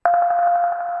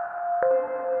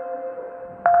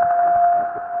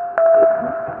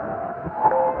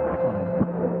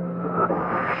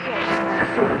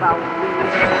Du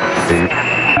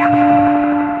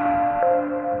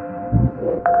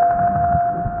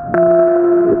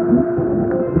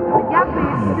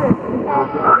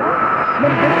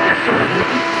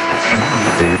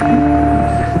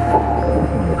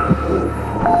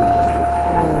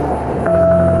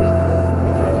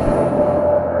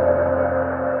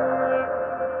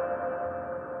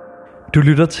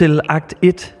lytter til Akt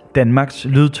 1, Danmarks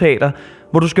Lydteater,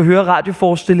 hvor du skal høre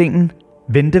radioforestillingen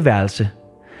Venteværelse.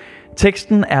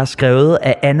 Teksten er skrevet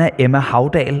af Anna Emma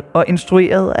Havdal og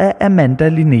instrueret af Amanda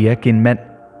Linnea Ginman.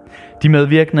 De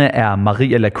medvirkende er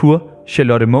Maria Lacour,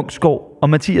 Charlotte Munksgaard og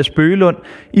Mathias Bøgelund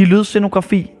i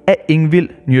lydscenografi af Ingvild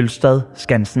Njølstad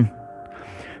Skansen.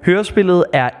 Hørespillet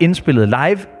er indspillet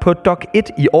live på Dock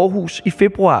 1 i Aarhus i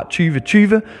februar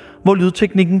 2020, hvor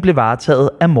lydteknikken blev varetaget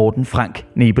af Morten Frank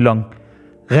Nebelong.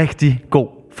 Rigtig god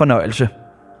fornøjelse.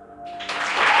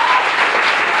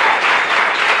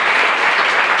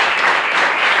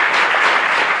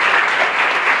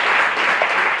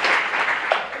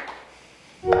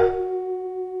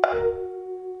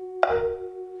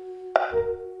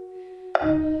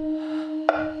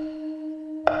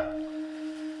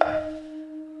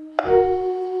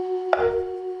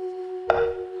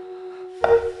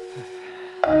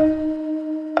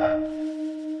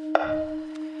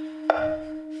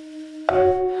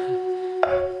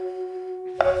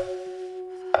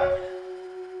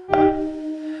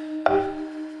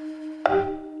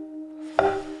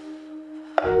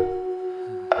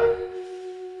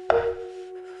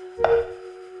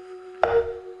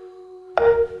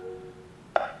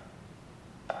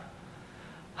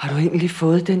 Har du egentlig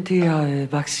fået den der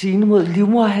vaccine mod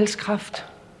livmoderhalskræft?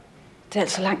 Det er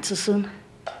altså lang tid siden.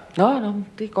 Nå,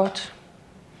 det er godt.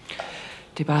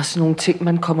 Det er bare sådan nogle ting,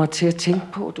 man kommer til at tænke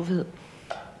på, du ved.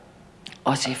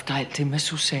 Også efter alt det med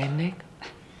Susanne, ikke?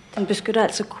 Den beskytter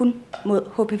altså kun mod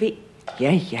HPV.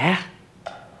 Ja. Jeg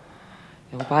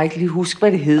må bare ikke lige huske,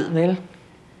 hvad det hed, vel?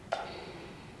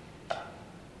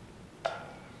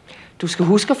 Du skal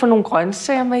huske at få nogle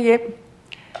grøntsager med hjem.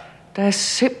 Der er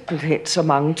simpelthen så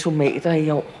mange tomater i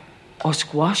år. Og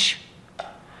squash.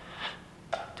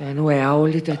 Det er nu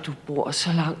ærgerligt, at du bor så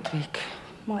langt væk.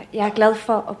 Mor, jeg er glad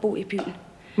for at bo i byen.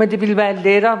 Men det ville være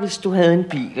lettere, hvis du havde en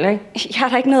bil, ikke? Jeg har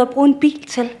da ikke noget at bruge en bil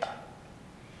til.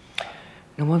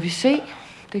 Nu må vi se.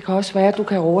 Det kan også være, at du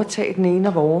kan overtage den ene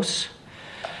af vores.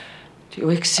 Det er jo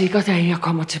ikke sikkert, at jeg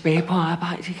kommer tilbage på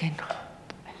arbejde igen.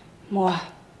 Mor.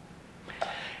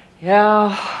 Ja,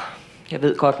 jeg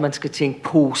ved godt, man skal tænke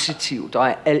positivt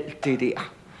og alt det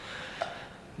der.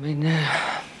 Men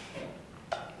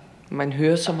man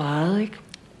hører så meget, ikke?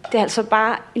 Det er altså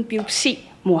bare en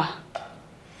biopsi, mor.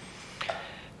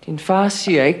 Din far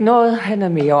siger ikke noget. Han er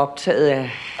mere optaget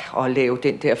af at lave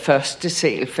den der første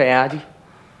sal færdig.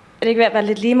 Er det ikke ved at være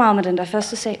lidt lige meget med den der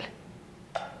første sal?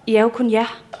 I er jo kun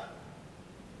jer.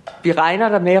 Vi regner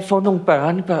der med at få nogle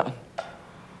børnebørn.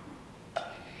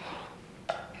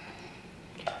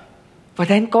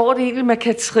 Hvordan går det egentlig med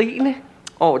Katrine?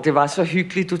 Det var så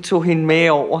hyggeligt, du tog hende med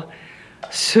over.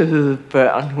 Søde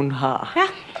børn, hun har. Ja,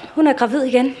 hun er gravid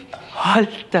igen.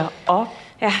 Hold da op.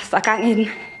 Ja, der er gang i den.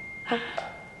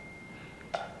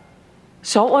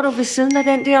 Sover du ved siden af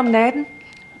den der om natten?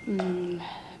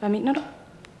 Hvad mener du?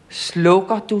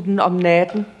 Slukker du den om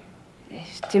natten?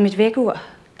 Det er mit vækkeur.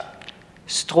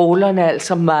 Strålerne er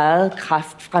altså meget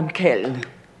kræftfremkaldende.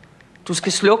 Du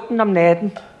skal slukke den om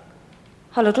natten.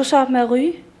 Holder du så op med at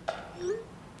ryge?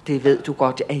 Det ved du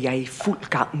godt, at jeg er i fuld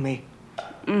gang med.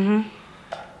 Mhm.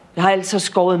 Jeg har altså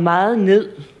skåret meget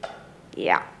ned.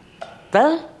 Ja.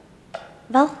 Hvad?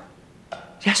 Hvad?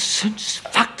 Jeg synes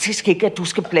faktisk ikke, at du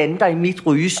skal blande dig i mit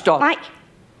rygestop. Nej.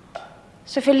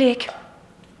 Selvfølgelig ikke.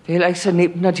 Det er heller ikke så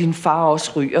nemt, når din far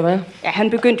også ryger, hvad? Ja, han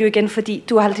begyndte jo igen, fordi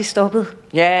du aldrig stoppet.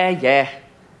 Ja.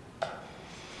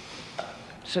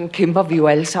 Sådan kæmper vi jo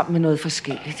alle sammen med noget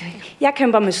forskelligt, ikke? Jeg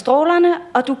kæmper med strålerne,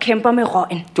 og du kæmper med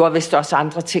røgen. Du har vist også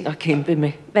andre ting at kæmpe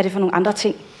med. Hvad er det for nogle andre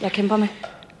ting, jeg kæmper med?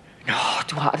 Nå,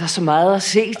 du har da så meget at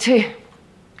se til.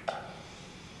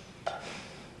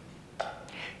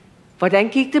 Hvordan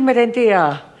gik det med den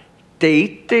der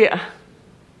date der?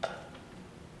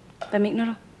 Hvad mener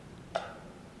du?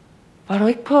 Var du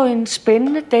ikke på en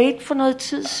spændende date for noget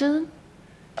tid siden?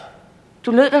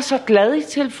 Du lød da så glad i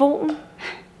telefonen.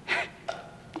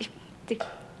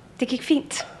 Det gik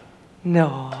fint. Nå,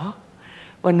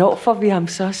 hvornår får vi ham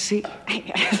så at se?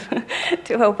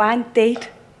 Det var jo bare en date.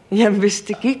 Jamen, hvis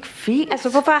det gik fint. Altså,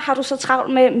 hvorfor har du så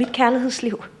travlt med mit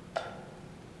kærlighedsliv?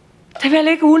 Det er vel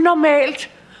ikke unormalt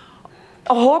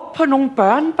at håbe på nogle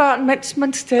børnebørn, mens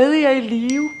man stadig er i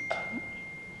live.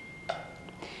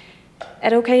 Er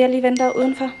det okay, jeg lige venter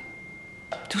udenfor?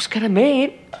 Du skal da med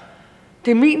ind.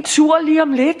 Det er min tur lige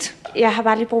om lidt. Jeg har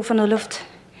bare lige brug for noget luft.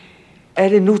 Er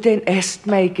det nu den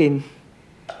astma igen?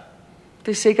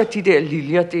 Det er sikkert de der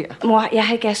liljer der. Mor, jeg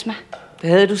har ikke astma. Det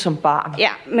havde du som barn. Ja,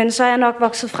 men så er jeg nok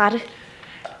vokset fra det.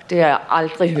 Det har jeg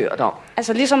aldrig hørt om.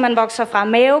 Altså ligesom man vokser fra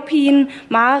mavepine,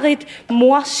 mareridt,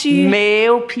 morsyge.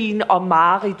 Mavepine og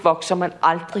mareridt vokser man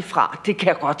aldrig fra. Det kan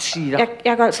jeg godt sige dig.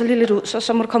 Jeg går altså lige lidt ud,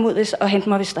 så må du komme ud og hente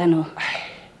mig, hvis der er noget.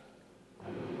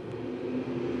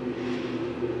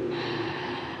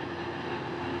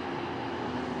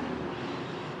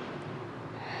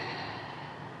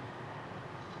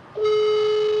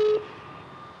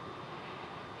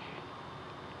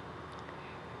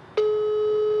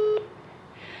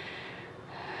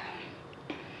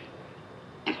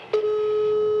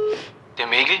 Det er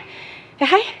Mikkel. Ja,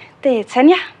 hej. Det er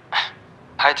Tanja.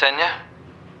 Hej Tanja.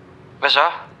 Hvad så?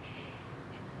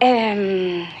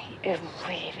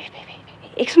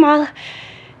 Ikke så meget.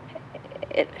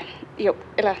 Jo,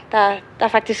 eller der er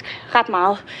faktisk ret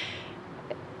meget.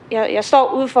 Jeg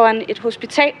står ude foran et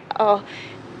hospital, og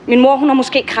min mor, hun har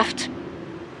måske kræft.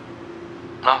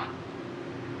 Nå.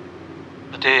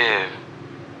 Det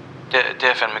er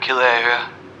jeg fandme ked af at høre.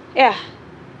 Ja,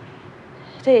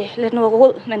 det er lidt noget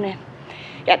rod, men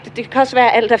ja, det kan også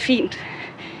være, at alt er fint.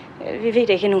 Vi ved det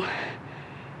ikke endnu.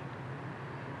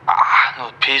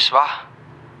 Noget pis, hva'?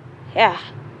 Ja.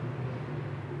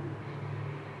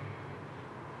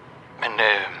 Men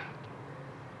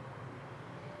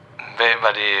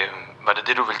var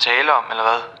det du ville tale om, eller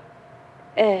hvad?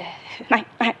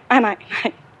 Nej.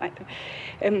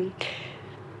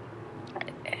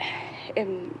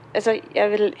 Altså,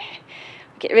 jeg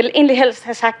vil egentlig helst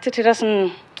have sagt det til dig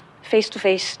sådan face to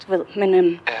face, du ved. Men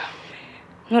Ja.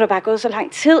 nu er der bare gået så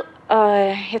lang tid,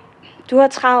 og du har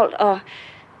travlt, og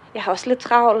jeg har også lidt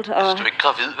travlt. Og... Altså, du er ikke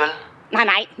gravid, vel?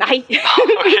 Nej. Okay.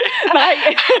 Nej.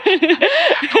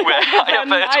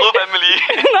 Jeg troede fandme lige.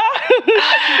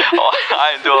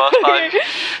 Nej, det var også bare...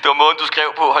 Det var måden, du skrev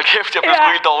på. Hold kæft, jeg blev sgu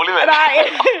helt dårlig, mand.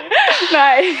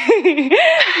 Nej.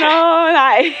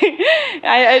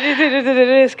 Nej,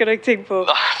 det skal du ikke tænke på.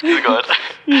 Nå, det er godt.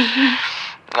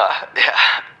 Nå, ja.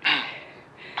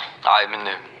 Nej,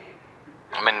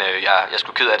 men jeg er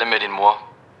sgu ked af det med din mor.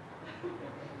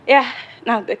 Ja,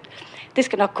 det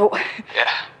skal nok gå. Ja,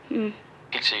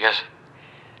 helt sikkert.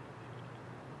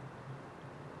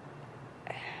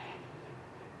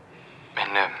 Men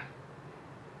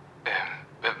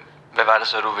hvad var det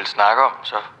så, du ville snakke om,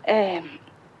 så?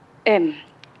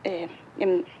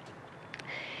 Jamen,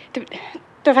 det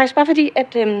var faktisk bare fordi,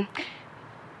 at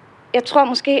jeg tror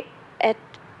måske, at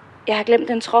jeg har glemt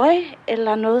en trøje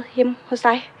eller noget hjemme hos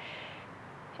dig.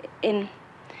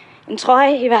 En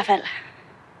trøje i hvert fald.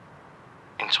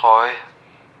 En trøje?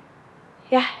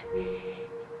 Ja,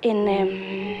 en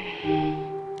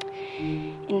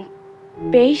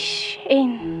beige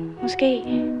en måske,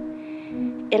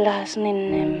 eller sådan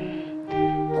en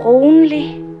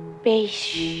brunlig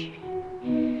beige,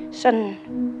 sådan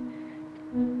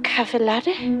kaffe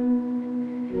latte.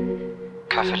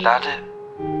 Kaffe latte?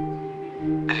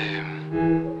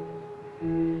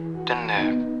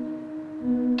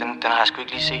 Den har jeg sgu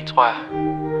ikke lige set, tror jeg.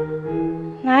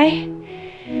 Nej.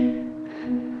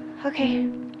 Okay.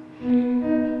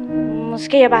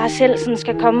 Måske jeg bare selv sådan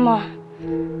skal komme og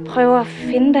prøve at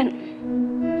finde den.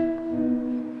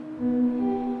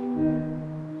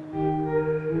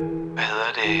 Hvad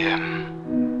hedder det?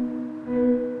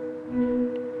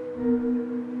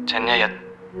 Tanja,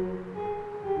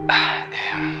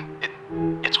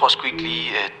 jeg tror sgu ikke lige,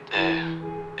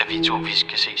 at vi to vi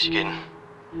skal ses igen.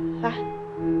 Hvad?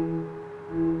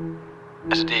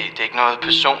 Altså, det er ikke noget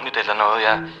personligt eller noget.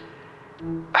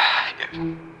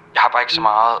 Jeg har bare ikke så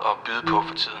meget at byde på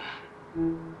for tiden.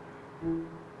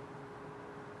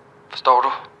 Forstår du?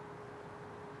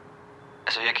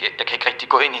 Altså, jeg kan ikke rigtig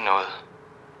gå ind i noget.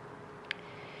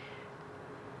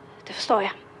 Det forstår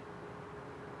jeg.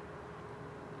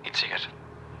 Helt sikkert.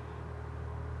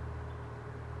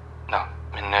 Nå,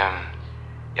 men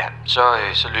ja,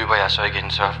 så løber jeg så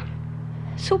igen, så.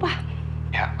 Super.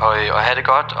 Ja, og have det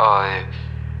godt,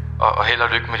 og held og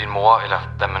lykke med din mor, eller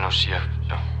hvad man nu siger.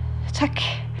 Så. Tak.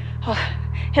 Og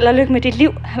held og lykke med dit liv,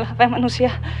 eller hvad man nu siger.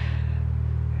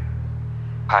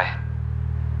 Hej.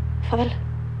 Farvel.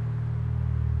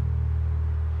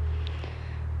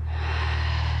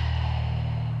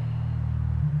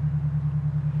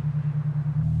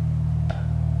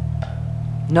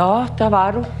 Nå, der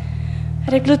var du. Er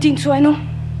det ikke blevet din tur endnu?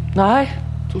 Nej,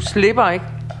 du slipper ikke.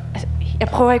 Altså, jeg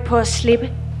prøver ikke på at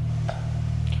slippe.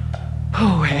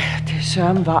 Ja, det er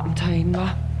sørme varmt herinde, hva'?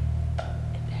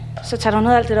 Så tager du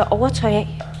noget af alt det der overtøj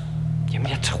af.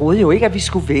 Jamen, jeg troede jo ikke, at vi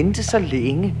skulle vente så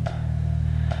længe.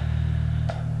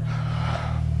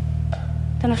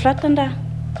 Den er flot, den der.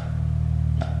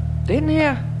 Den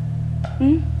her?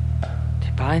 Mm. Det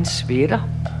er bare en sweater.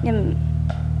 Jamen,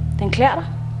 den klæder dig.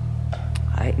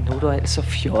 Ej, nu er du altså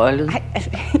fjollet. Nej, altså,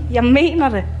 jeg mener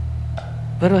det.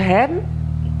 Vil du have den?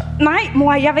 Nej,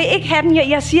 mor, jeg vil ikke have den.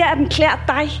 Jeg siger, at den klæder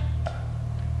dig.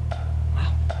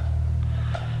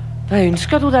 Hvad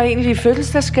ønsker du dig egentlig i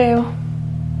fødselsdagsgave?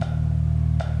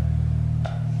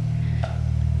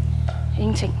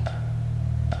 Ingenting.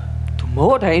 Du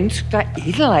må da ønske dig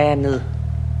et eller andet.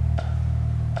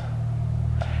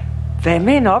 Hvad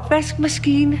med en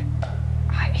opvaskemaskine?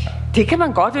 Nej. Det kan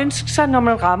man godt ønske sig, når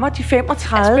man rammer de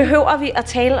 35. Altså, behøver vi at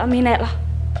tale om min alder?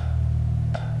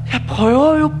 Jeg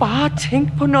prøver jo bare at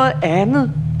tænke på noget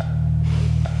andet.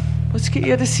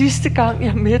 Måske er det sidste gang, jeg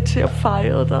er med til at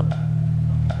fejre dig.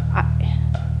 Nej,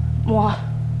 mor.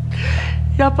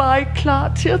 Jeg er bare ikke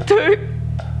klar til at dø.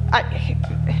 Ej,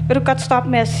 vil du godt stoppe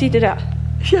med at sige det der?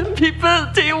 Jamen, vi ved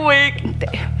det jo ikke.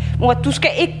 Mor, du skal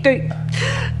ikke dø.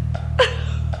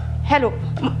 Hallo,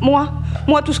 mor.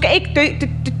 Mor, du skal ikke dø.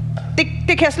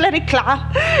 Det kan jeg slet ikke klare.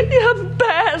 Jamen,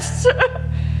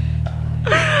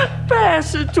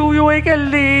 Basse, du er jo ikke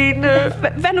alene.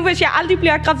 Hvad nu, hvis jeg aldrig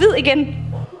bliver gravid igen?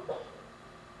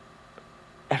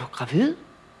 Er du gravid?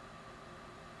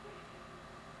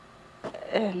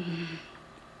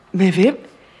 Med hvem?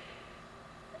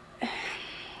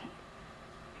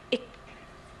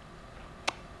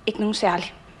 Ikke nogen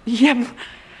særlig. Jamen,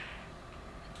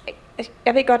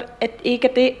 Jeg ved godt, at det ikke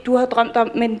er det, du har drømt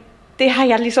om, men det har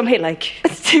jeg ligesom heller ikke.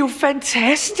 det er jo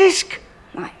fantastisk.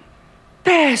 Nej.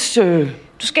 Basse,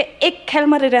 Du skal ikke kalde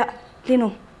mig det der lige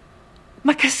nu.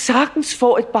 man kan sagtens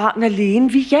få et barn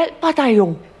alene. Vi hjælper dig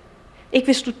jo. Ikke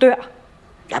hvis du dør.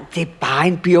 Jamen, det er bare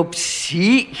en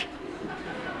biopsi.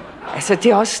 Altså,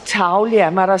 det er også tarveligt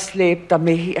af mig, der slæber dig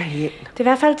med herhen. Det er i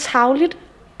hvert fald tarveligt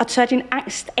at tørre din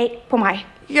angst af på mig.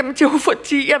 Jamen, det er jo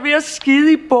fordi, jeg er ved at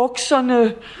skide i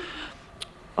bukserne.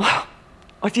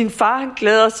 Og din far, han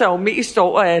glæder sig jo mest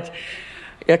over, at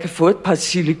jeg kan få et par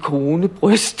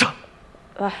silikonebryster.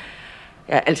 Hvad?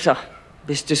 Ja, altså,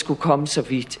 hvis det skulle komme så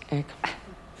vidt, ikke?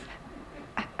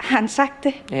 Har han sagt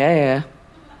det? Ja.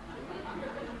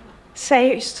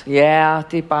 Seriøst? Ja,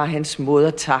 det er bare hans måde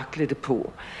at takle det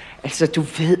på. Altså, du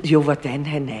ved jo, hvordan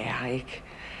han er, ikke?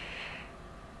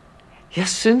 Jeg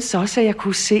synes også, at jeg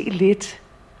kunne se lidt.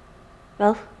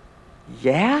 Hvad?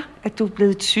 Ja, at du er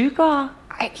blevet tykkere.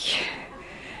 Ej.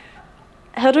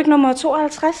 Havde du ikke nummer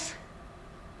 52?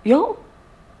 Jo.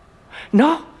 Nå,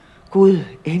 Gud,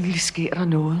 endelig sker der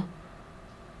noget.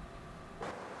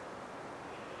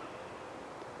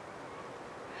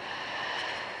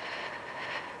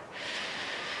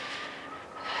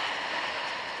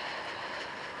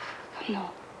 Kom nu.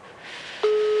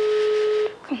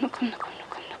 Kom nu.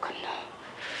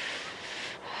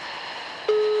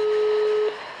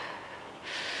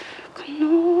 Kom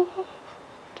nu.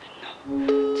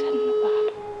 Tag nu bare.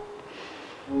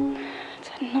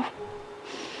 Tag nu.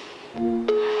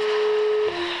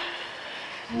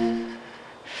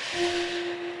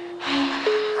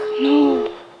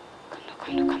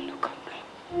 Kom nu.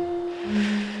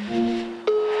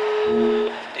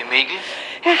 Det er Mikkel.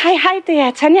 Ja, hej, det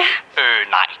er Tanja.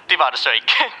 Nej, det var det så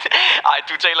ikke. Ej,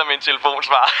 du taler med en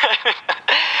telefonsvar.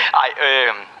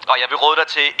 Og jeg vil råde dig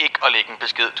til ikke at lægge en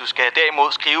besked. Du skal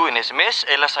derimod skrive en sms,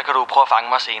 eller så kan du prøve at fange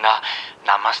mig senere.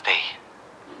 Namaste.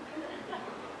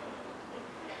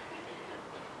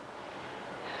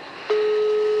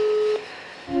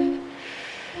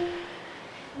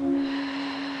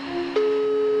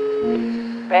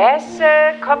 Basse,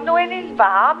 kom nu ind i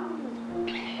varmen.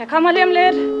 Jeg kommer lige om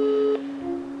lidt.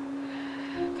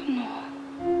 Kom nu.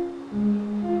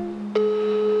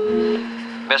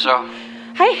 Hvad så?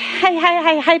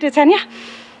 Hej, det er Tanja.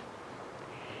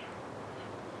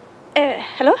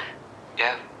 Hallo? Ja.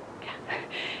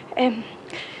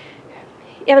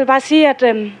 Jeg vil bare sige, at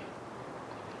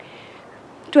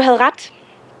du havde ret.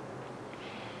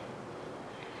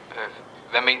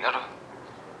 Hvad mener du?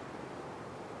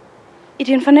 I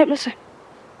din fornemmelse.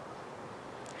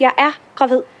 Jeg er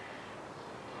gravid.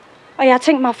 Og jeg har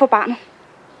tænkt mig at få barnet.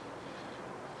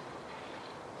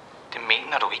 Det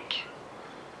mener du ikke.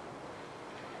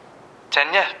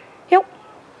 Tanja, Jo.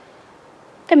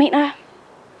 Det mener jeg.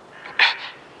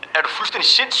 er du fuldstændig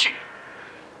sindssyg?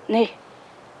 Nej.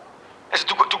 Altså,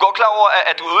 du er godt klar over,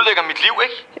 at du ødelægger mit liv,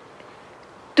 ikke?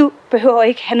 Du behøver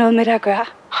ikke have noget med det at gøre.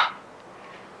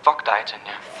 Fuck dig,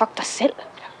 Tanja. Fuck dig selv.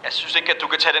 Jeg synes ikke, at du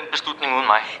kan tage den beslutning uden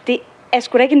mig. Det er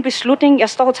sgu da ikke en beslutning, jeg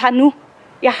står og tager nu.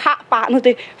 Jeg har barnet,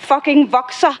 det fucking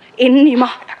vokser inden i mig.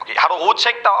 Okay, har du overhovedet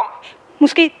tænkt dig om?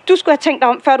 Måske du skulle have tænkt dig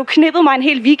om, før du knippede mig en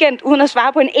hel weekend, uden at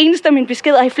svare på en eneste af mine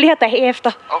beskeder i flere dage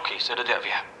efter. Okay, så er det der, vi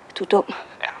er. Du er dum.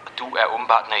 Ja, og du er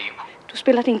åbenbart naiv. Du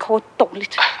spiller din kort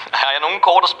dårligt. Har jeg nogen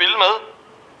kort at spille med?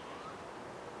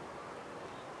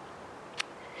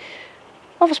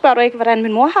 Hvorfor spørger du ikke, hvordan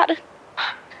min mor har det?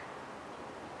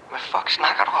 Hvad fuck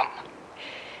snakker du om?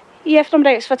 I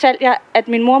eftermiddags fortalte jeg, at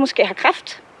min mor måske har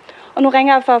kræft. Og nu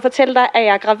ringer jeg for at fortælle dig, at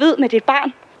jeg er gravid med dit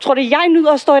barn. Tror du, jeg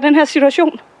nyder at stå i den her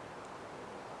situation?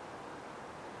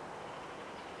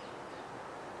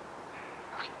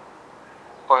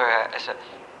 Prøv at høre, altså...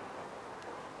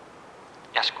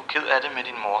 Jeg er sgu ked af det med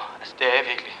din mor. Altså, det er jeg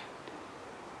virkelig.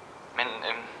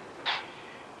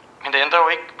 Men det ændrer jo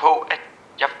ikke på, at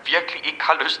jeg virkelig ikke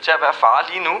har lyst til at være far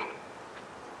lige nu.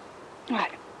 Nej.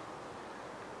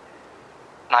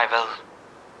 Nej, hvad?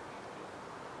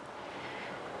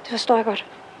 Det forstår jeg godt.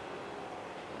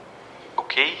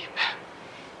 Okay.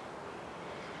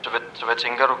 Så hvad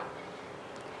tænker du?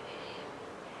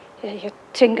 Jeg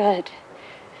tænker,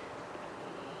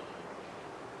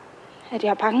 at jeg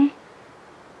er bange.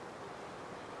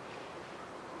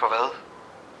 For hvad?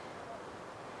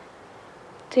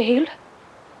 Det hele.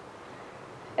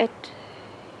 At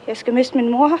jeg skal miste min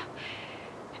mor.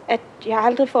 At jeg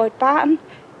aldrig får et barn.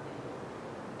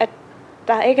 At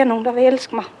der ikke er nogen, der vil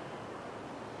elske mig.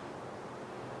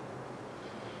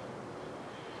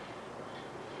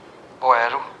 Hvor er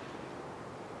du?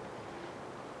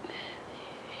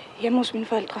 Hjemme hos mine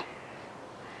forældre.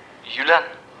 I Jylland?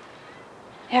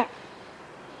 Ja.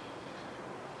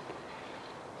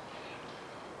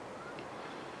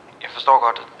 Jeg forstår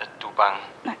godt, at du er bange.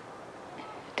 Nej.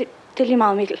 Det er lige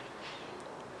meget, Mikkel.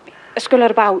 Jeg skyller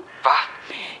det bare ud. Hvad?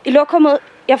 I lokummet,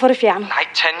 jeg får det fjernet. Nej,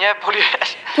 Tanja, prøv lige...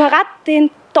 Du har ret, det er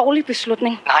en dårlig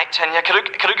beslutning. Nej, Tanja, kan du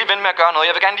ikke lige vente med at gøre noget?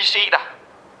 Jeg vil gerne lige se dig.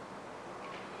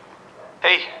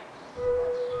 Hey.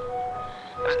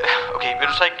 Okay, vil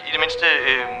du så ikke i det mindste...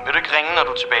 vil du ikke ringe, når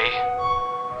du er tilbage?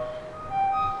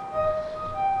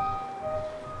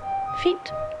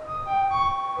 Fint.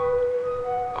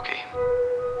 Okay.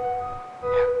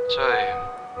 Ja,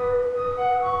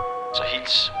 så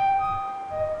hils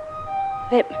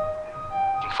Hvem?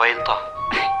 dine forældre.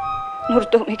 Nu er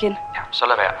du dum igen. Ja, så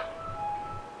lad være.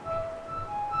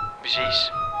 Vi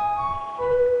ses.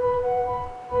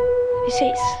 Vi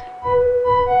ses.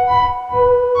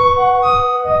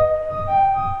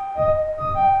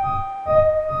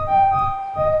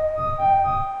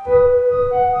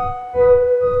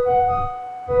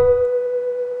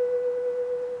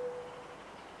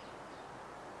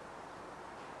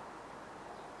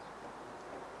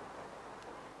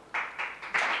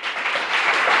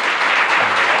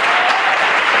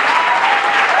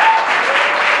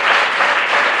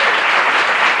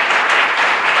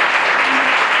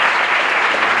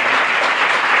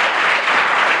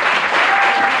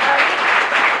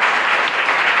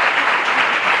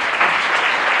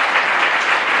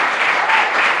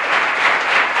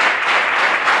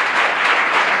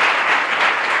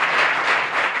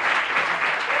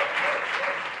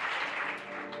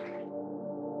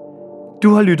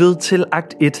 Du har lyttet til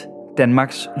Akt 1,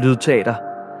 Danmarks Lydteater.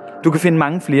 Du kan finde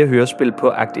mange flere hørespil på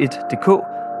akt1.dk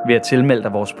ved at tilmelde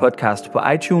dig vores podcast på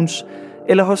iTunes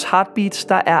eller hos Heartbeats,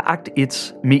 der er Akt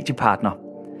 1's mediepartner.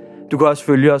 Du kan også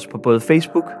følge os på både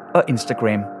Facebook og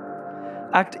Instagram.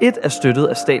 Akt 1 er støttet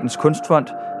af Statens Kunstfond,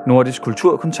 Nordisk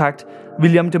Kulturkontakt,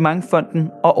 William Demant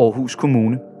Fonden og Aarhus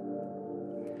Kommune.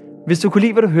 Hvis du kunne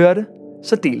lide, hvad du hørte,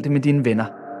 så del det med dine venner.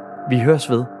 Vi høres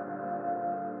ved.